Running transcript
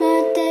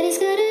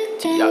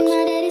I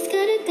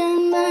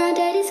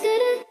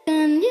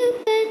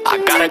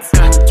got a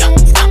gun,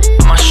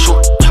 I'ma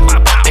shoot.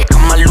 Pick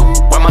up my loot,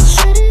 wear my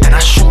suit, then I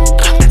shoot.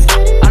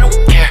 I don't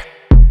care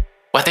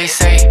what they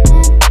say,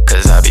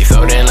 cause I be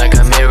floating like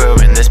a mirror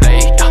in this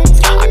bay.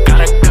 I got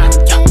a gun,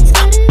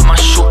 I'ma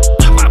shoot.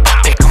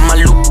 Pick up my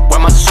loot, wear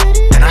my suit,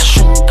 then I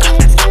shoot.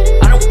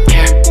 I don't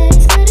care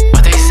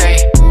what they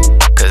say,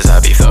 cause I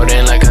be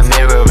floating like a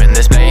mirror in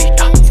this bay.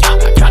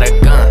 I got a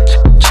gun,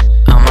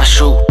 I'ma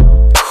shoot.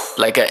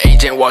 Like an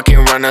agent walking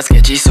around a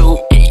sketchy suit.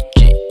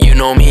 You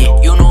know me,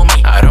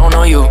 I don't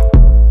know you,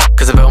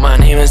 cause I built my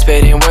name and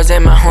spitting words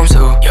in my home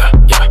too.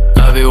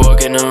 I be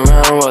walking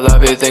around while I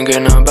be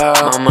thinking about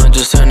my mind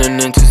just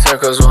turning into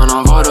circles when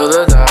I'm out of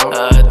the doubt.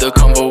 I had the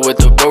combo with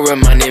the bro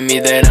reminding me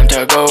that I'm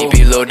Turgo. He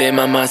be loading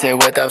my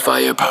mindset with that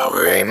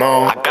firepower, ain't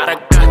more. I got a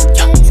gun,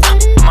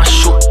 I'ma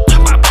shoot.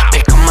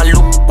 Pick up my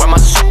loot, wear my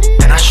suit,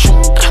 then I shoot.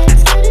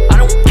 I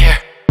don't care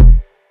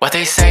what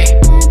they say,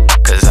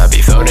 cause I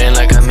be floating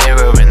like a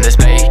mirror in this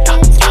bay.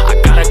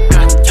 I got a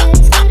gun,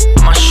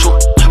 I'ma shoot.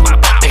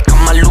 Pick up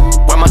my loot,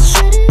 wear my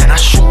suit, then I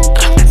shoot.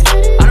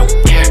 I don't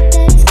care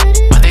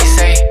what they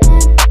say,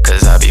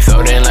 cause I be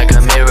floating like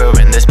a mirror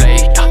in this bay.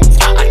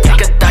 I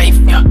take a dive,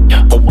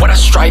 for what I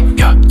strive,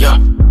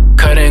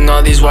 Cutting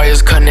all these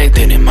wires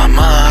connected in my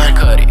mind.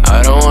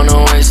 I don't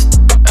wanna waste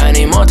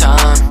any more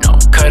time.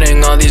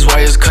 Cutting all these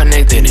wires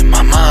connected in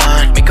my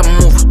mind. Make a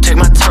move, take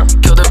my time,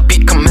 kill the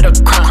beat, commit a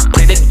crime.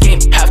 Play the game,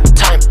 half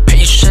time,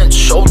 patience,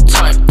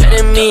 showtime.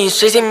 Enemies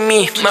chasing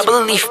me, my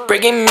belief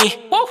breaking me.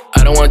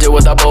 I don't wanna deal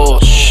with that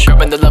bullshit.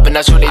 Grabbing the love and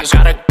that's what they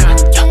got a gun,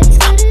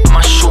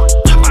 I'ma shoot.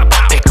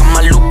 Pick up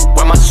my loot,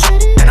 wear my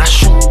suit, then I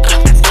shoot.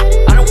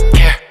 I don't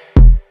care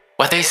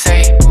what they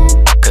say,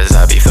 cause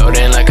I be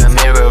floating